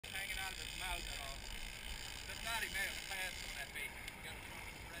thought he may have passed on that beat. You got a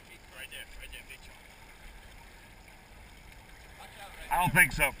red beat? Right there, big chunk. I don't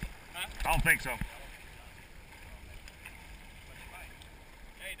think so. Huh? I don't think so. Yeah,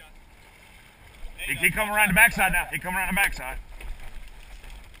 he does. He come around the backside now. He come around the backside.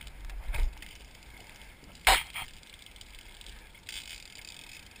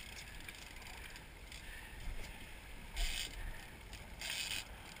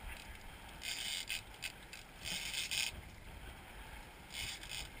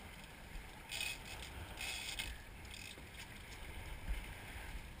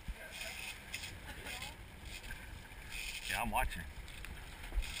 Yeah, I'm watching.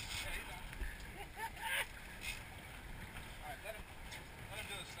 Alright, let him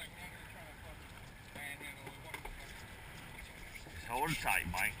do his thing. We're not gonna try to fucking manhandle it. Just hold it tight,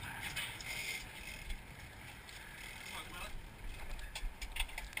 Mike. Come on, Willie.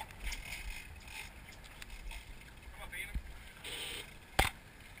 Come on, beat him.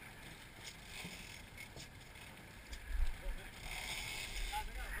 Guys,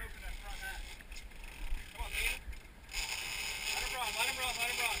 I got a rope in that front hat. Come on, beat him. Let him run, let him run, let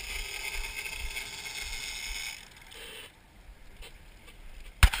him run.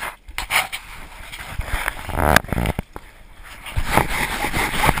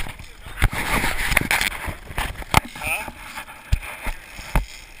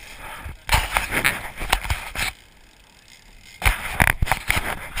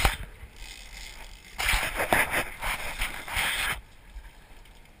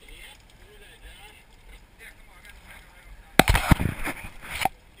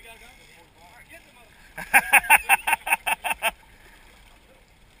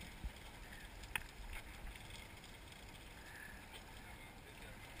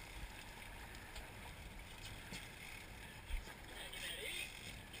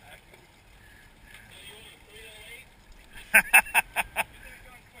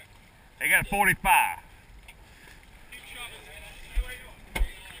 They got a 45.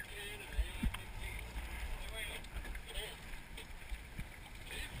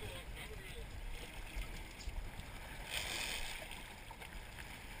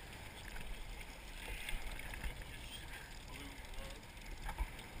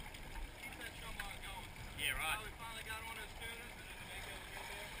 Yeah, right. We finally got one of those students, and then the Mako was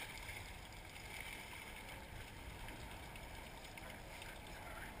right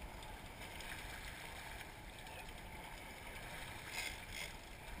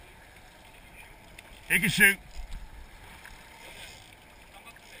there. He can shoot.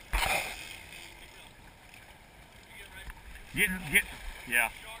 Get, yeah.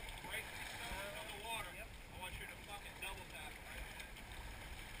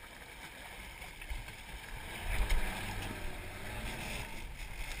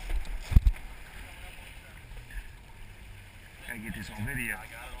 Gotta get this on video. I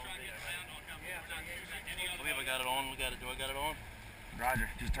believe I got it on. Do I got it on? Roger,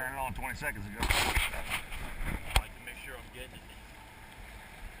 just turned it on 20 seconds ago. I like to make sure I'm getting it.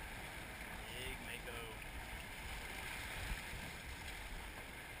 Big Mako.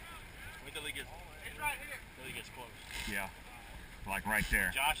 Wait till he gets. It's right here. Till he gets close. Yeah, like right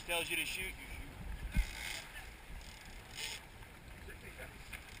there. Josh tells you to shoot, you shoot.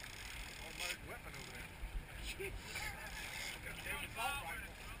 Weapon over there.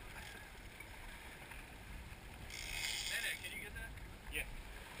 Can you get that? Yeah.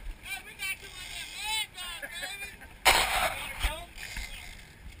 Hey, we got you on that man gun, baby! You wanna kill him?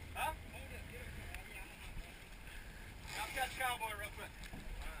 Huh? I'll catch Cowboy real quick.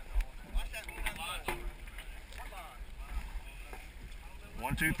 Watch that line. What line?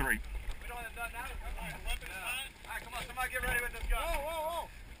 1, 2, 3. We don't have that now. Alright, come on, somebody get ready with this gun. Whoa.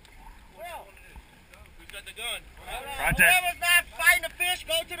 Well, who's got the gun? Right there. Whoever's not fighting the fish,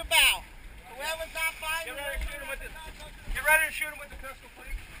 go to the bow. Whoever's not fighting, Get ready to shoot him with this. Get ready to shoot him with the pistol,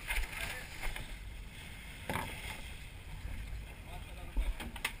 please.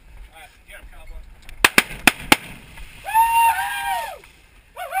 Alright, get him, Cowboy.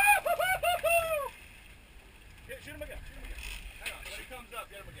 Shoot him again. Hang on, when he comes up,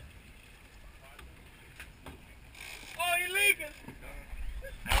 get him again. Oh, he's leaking!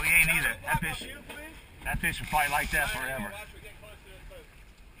 No, he ain't either. That fish will fight like that forever. Watch, we're getting close to this boat.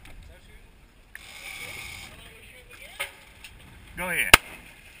 Go ahead.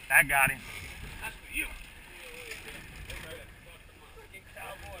 I got him. That's for you.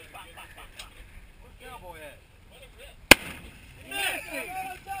 Where's Cowboy at? You missed it!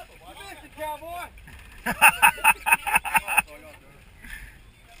 You missed it, Cowboy!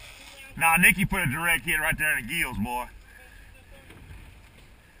 Nah, Nicky put a direct hit right there in the gills, boy.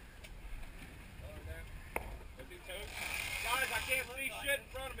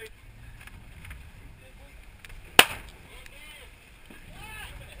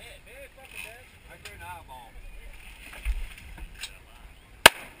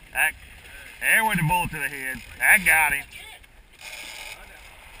 That, there went the bullet to the head. That got him.